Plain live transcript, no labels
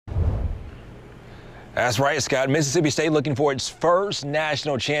That's right, Scott. Mississippi State looking for its first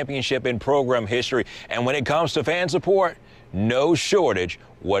national championship in program history. And when it comes to fan support, no shortage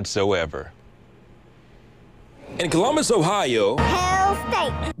whatsoever. In Columbus, Ohio, Hell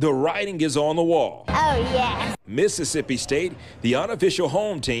State. the writing is on the wall. Oh, yes. Mississippi State, the unofficial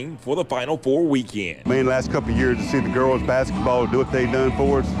home team for the Final Four weekend. Man, the last couple of years to see the girls basketball do what they've done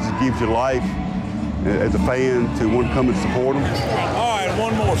for us, it gives you life as a fan to want to come and support them. All right,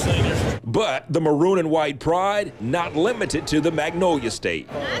 one more, seniors. But the maroon and white pride not limited to the Magnolia State.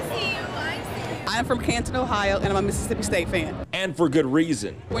 I'm from Canton, Ohio, and I'm a Mississippi State fan. And for good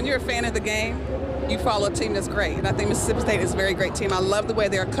reason. When you're a fan of the game, you follow a team that's great. And I think Mississippi State is a very great team. I love the way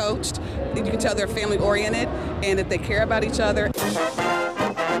they're coached. You can tell they're family-oriented and that they care about each other.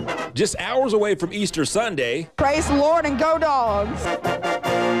 Just hours away from Easter Sunday, praise the Lord and go Dogs.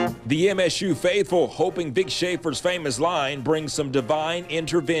 The MSU faithful hoping Vic Schaefer's famous line brings some divine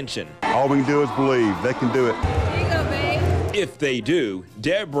intervention. All we can do is believe. They can do it. Here you go, babe. If they do,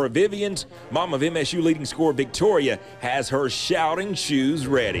 Deborah Vivians, mom of MSU leading scorer Victoria, has her shouting shoes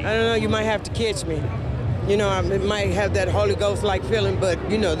ready. I don't know, you might have to catch me. You know, I might have that Holy Ghost-like feeling, but,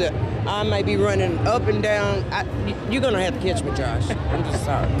 you know, I might be running up and down. You're going to have to catch me, Josh. I'm just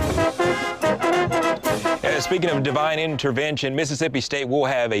sorry. Speaking of divine intervention, Mississippi State will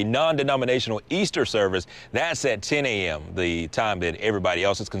have a non-denominational Easter service. That's at 10 a.m., the time that everybody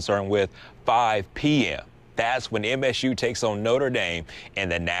else is concerned with, 5 p.m. That's when MSU takes on Notre Dame in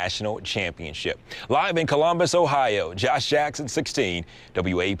the national championship. Live in Columbus, Ohio, Josh Jackson, 16,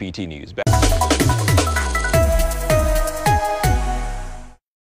 WAPT News.